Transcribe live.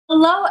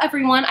Hello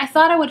everyone, I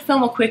thought I would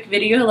film a quick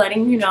video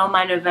letting you know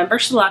my November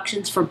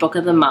selections for Book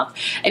of the Month.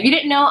 If you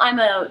didn't know, I'm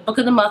a Book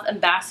of the Month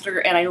ambassador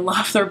and I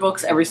love their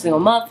books every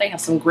single month. They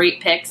have some great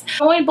picks. If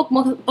you want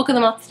Book of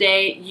the Month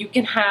today, you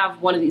can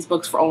have one of these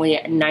books for only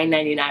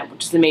 $9.99,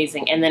 which is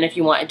amazing. And then if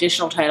you want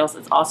additional titles,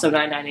 it's also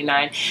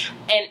 $9.99.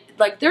 And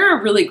like, they're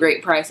a really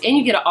great price, and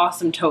you get an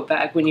awesome tote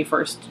bag when you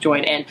first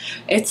join in.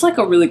 It's like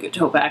a really good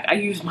tote bag. I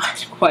use mine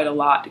quite a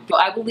lot. So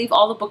I will leave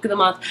all the Book of the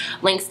Month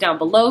links down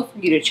below for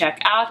you to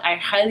check out. I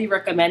highly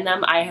recommend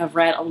them. I have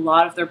read a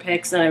lot of their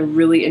picks and I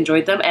really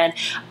enjoyed them, and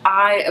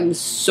I am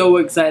so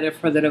excited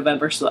for the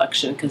November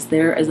selection because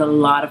there is a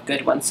lot of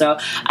good ones. So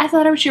I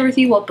thought I would share with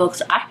you what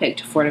books I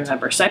picked for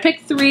November. So I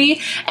picked 3,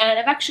 and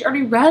I've actually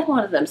already read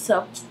one of them,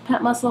 so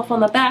pat myself on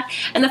the back.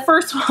 And the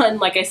first one,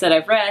 like I said,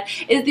 I've read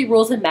is The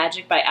Rules of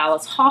Magic by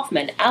Alice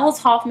Hoffman. Alice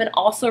Hoffman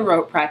also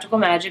wrote Practical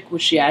Magic,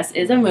 which, yes,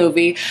 is a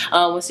movie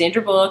with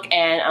Sandra Bullock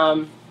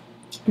and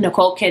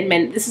Nicole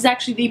Kidman. This is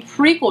actually the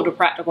prequel to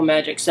Practical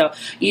Magic, so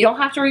you don't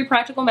have to read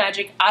Practical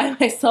Magic. I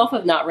myself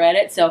have not read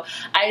it, so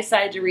I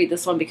decided to read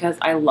this one because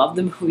I love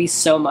the movie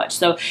so much.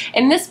 So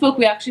in this book,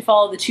 we actually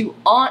follow the 2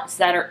 aunts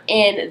that are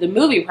in the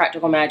movie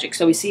Practical Magic.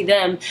 So we see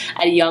them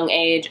at a young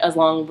age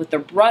along with their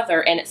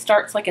brother, and it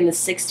starts like in the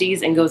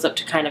 60s and goes up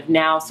to kind of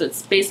now. So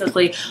it's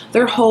basically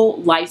their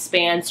whole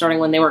lifespan starting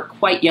when they were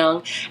quite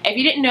young. If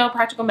you didn't know,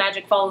 Practical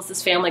Magic follows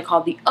this family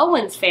called the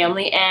Owens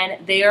family,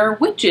 and they are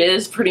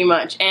witches pretty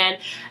much, and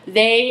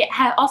they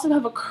also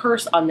have a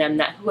curse on them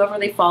that whoever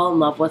they fall in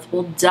love with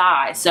will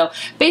die. So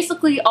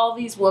basically all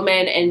these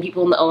women and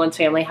people in the Owens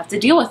family have to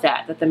deal with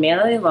that the man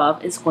that they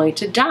love is going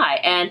to die.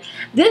 And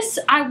this,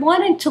 I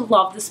wanted to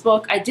love this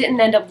book. I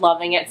didn't end up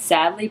loving it,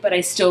 sadly, but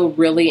I still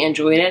really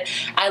enjoyed it.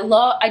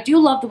 I do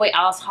love the way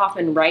Alice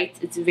Hoffman writes.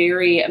 It's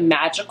very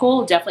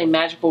magical, definitely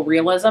magical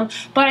realism,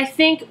 but I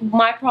think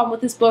my problem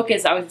with this book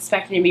is I was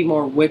expecting it to be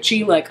more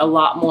witchy, like a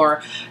lot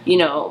more, you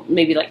know,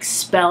 maybe like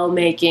spell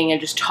making and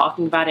just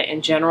talking about it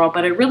in general,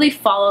 but it really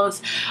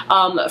follows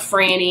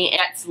Franny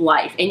and Et's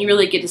life, and you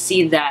really get to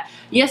see that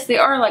yes, they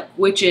are like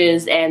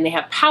witches and they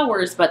have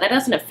powers, but that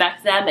doesn't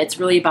affect them. It's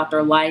really about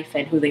their life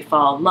and who they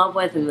fall in love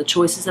with and the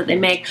choices that they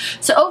make.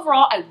 So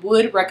overall, I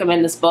would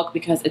recommend this book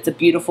because it's a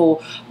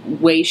beautiful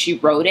way she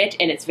wrote it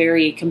and it's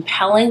very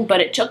compelling,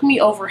 but it took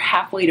me over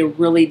halfway to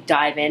really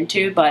dive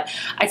into, but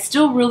I'm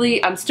still really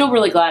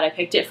glad I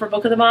picked it for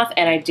Book of the Month,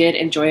 and I did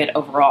enjoy it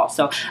overall.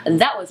 So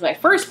that was my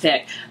first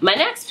pick. My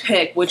next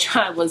pick, which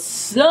I was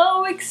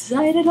so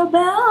excited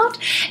about,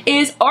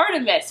 is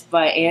Artemis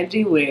by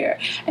Andy Weir.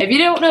 If you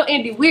don't know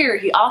Andy Weir,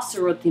 he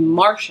also wrote The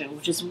Martian,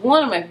 which is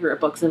one of my favorite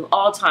books of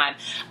all time.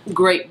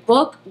 Great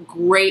book,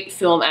 great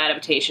film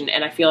adaptation,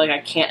 and I feel like I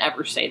can't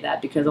ever say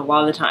that because a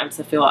lot of the times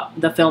the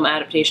film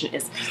adaptation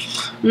is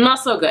not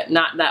so good.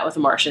 Not that with The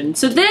Martian.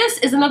 So this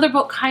is another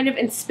book kind of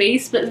in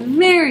space, but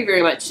very,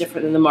 very much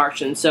different than The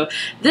Martian. So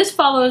this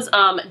follows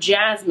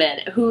Jasmine,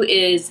 who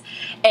is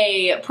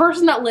a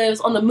person that lives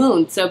on the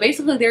moon. So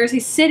basically there's a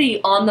city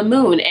on the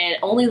moon and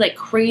only like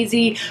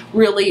crazy,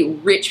 really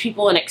rich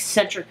people and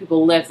eccentric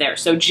people live there.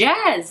 So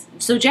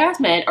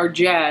Jasmine, or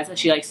Jazz as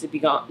she likes to be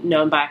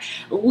known by,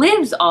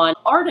 lives on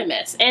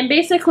Artemis, and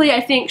basically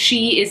I think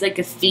she is like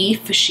a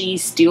thief. She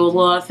steals a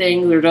lot of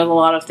things or does a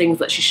lot of things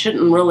that she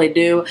shouldn't really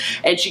do,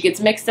 and she gets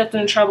mixed up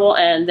in trouble,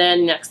 and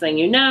then next thing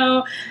you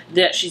know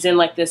that she's in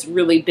like this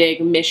really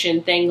big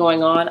mission thing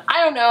going on.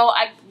 I don't know,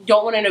 I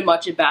don't want to know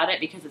much about it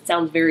because it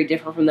sounds very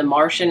different from The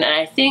Martian, and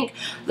I think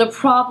the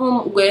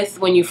problem with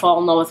when you fall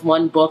in love with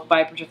one book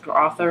by a particular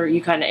author,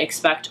 you kind of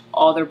expect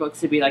all their books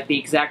to be like the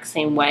exact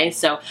same way.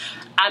 So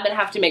I'm gonna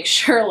have to make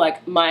sure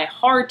like my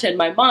heart and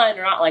my mind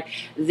are not like,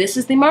 this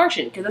is The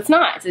Martian, because it's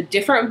not. It's a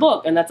different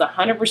book, and that's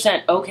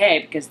 100% okay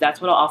because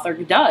that's what an author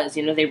does.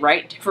 You know, they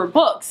write different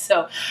books.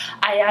 So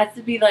I had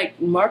to be like,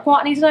 Mark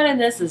Watney's not in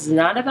this. This is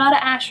not about an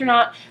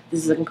astronaut.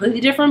 This is a completely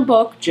different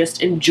book.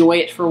 Just enjoy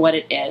it for what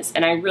it is,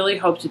 and I really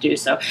hope to do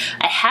so.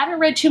 I haven't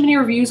read too many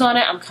reviews on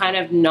it. I'm kind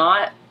of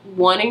not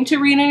wanting to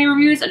read any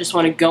reviews. I just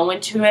want to go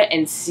into it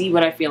and see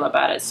what I feel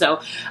about it.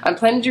 So I'm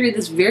planning to read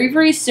this very,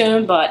 very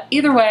soon, but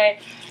either way,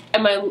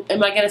 am I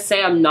going to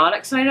say I'm not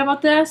excited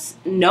about this?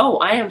 No,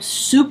 I am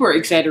super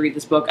excited to read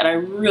this book, and I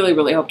really,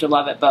 really hope to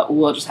love it, but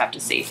we'll just have to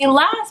see. The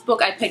last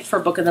book I picked for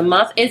Book of the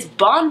Month is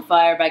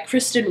Bonfire by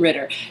Kristen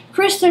Ritter.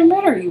 Kristen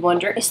Ritter, you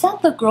wonder, is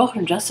that the girl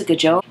from Jessica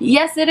Jones?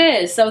 Yes, it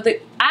is. So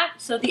the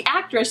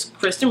actress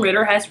Kristen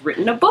Ritter has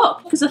written a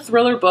book. It's a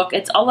thriller book.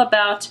 It's all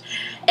about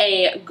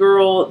a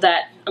girl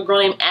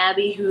named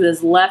Abby who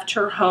has left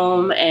her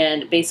home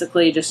and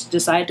basically just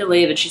decided to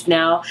leave, and she's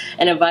now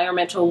an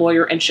environmental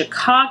lawyer in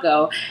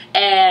Chicago.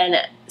 And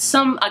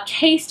a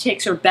case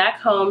takes her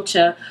back home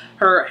to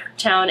her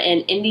town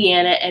in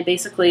Indiana, and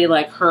basically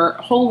like her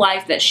whole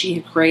life that she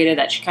had created,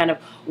 that she kind of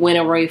went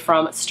away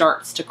from,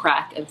 starts to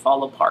crack and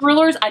fall apart.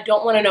 Thrillers, I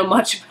don't want to know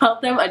much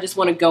about them. I just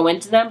want to go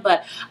into them,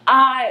 but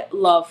I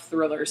love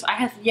thrillers. I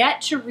have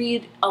yet to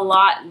read a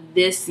lot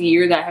this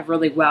year that have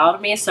really wowed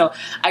me, so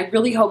I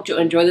really hope to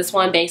enjoy this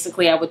one.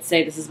 Basically, I would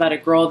say this is about a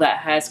girl that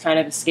has kind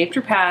of escaped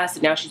her past,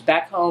 and now she's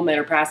back home, and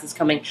her past is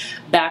coming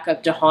back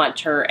up to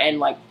haunt her and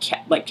like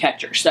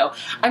catch her. So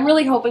I'm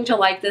really hoping to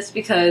like this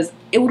because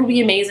it would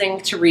be amazing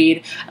to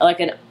read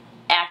like an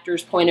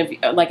actor's point of view,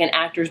 like an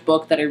actor's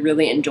book that I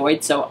really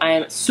enjoyed. So I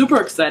am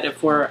super excited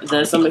for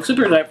this. I'm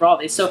super excited for all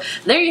these. So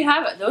there you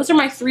have it. Those are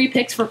my 3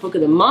 picks for Book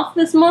of the Month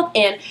this month,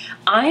 and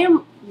I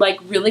am like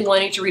really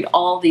wanting to read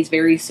all of these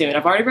very soon.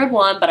 I've already read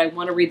one, but I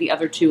want to read the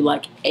other 2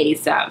 like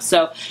ASAP.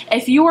 So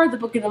if you are the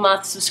Book of the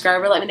Month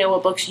subscriber, let me know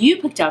what books you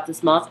picked out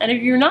this month. And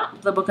if you're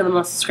not the Book of the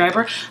Month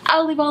subscriber,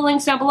 I'll leave all the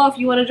links down below if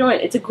you want to join.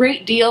 It's a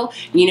great deal.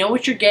 You know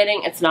what you're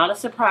getting. It's not a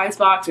surprise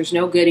box. There's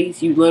no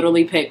goodies. You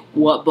literally pick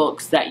what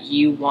books that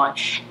you want.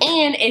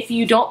 And if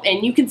you don't,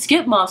 and you can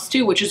skip months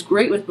too, which is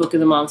great with Book of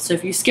the Month. So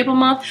if you skip a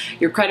month,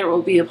 your credit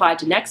will be applied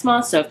to next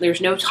month. So if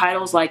there's no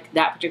titles like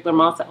that particular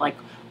month that like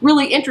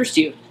really interest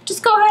you,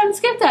 just go ahead and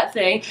skip that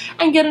thing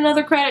and get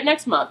another credit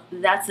next month.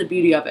 That's the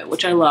beauty of it,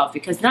 which I love,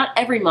 because not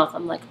every month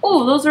I'm like,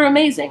 oh, those are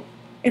amazing.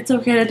 It's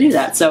okay to do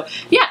that. So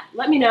yeah,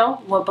 let me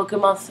know what Book of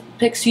the Month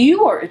picks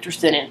you are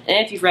interested in.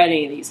 And if you've read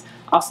any of these,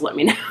 also let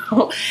me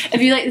know.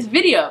 If you like this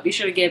video, be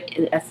sure to give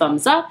it a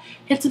thumbs up,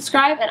 hit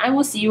subscribe, and I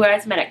will see you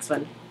guys in my next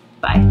one.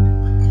 Bye.